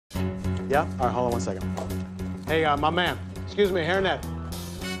Yeah? All right, hold on one second. Hey, my man. Excuse me, hairnet.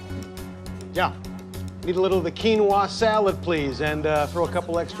 Yeah. Need a little of the quinoa salad, please, and throw a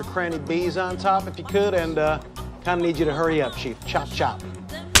couple extra cranny bees on top if you could, and kind of need you to hurry up, Chief. Chop, chop.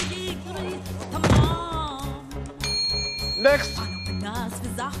 Next.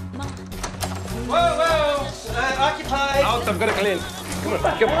 Whoa! Occupied. Out, I've got to clean. Come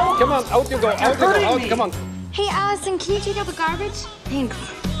on, out you go, out you go, out, come on. Hey, Allison, can you take out the garbage? Thanks.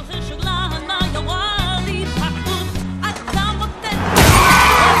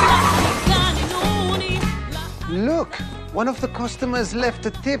 Look, one of the customers left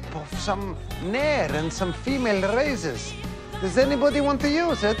a tip of some nair and some female razors. Does anybody want to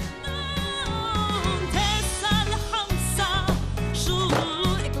use it?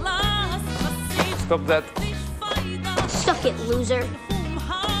 Stop that. Suck it, loser.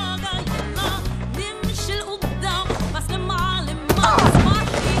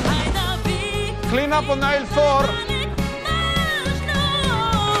 Clean up on aisle 4.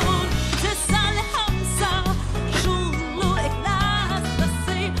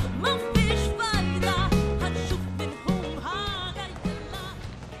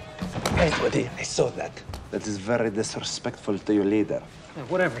 Hey, buddy, I saw that. That is very disrespectful to your leader. Yeah,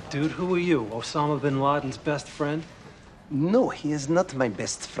 whatever, dude. Who are you? Osama bin Laden's best friend? No, he is not my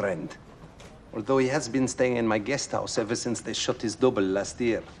best friend. Although he has been staying in my guest house ever since they shot his double last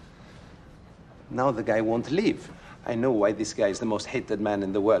year. Now the guy won't leave. I know why this guy is the most hated man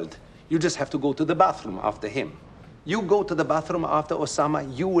in the world. You just have to go to the bathroom after him. You go to the bathroom after Osama,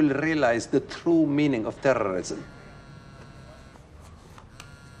 you will realize the true meaning of terrorism.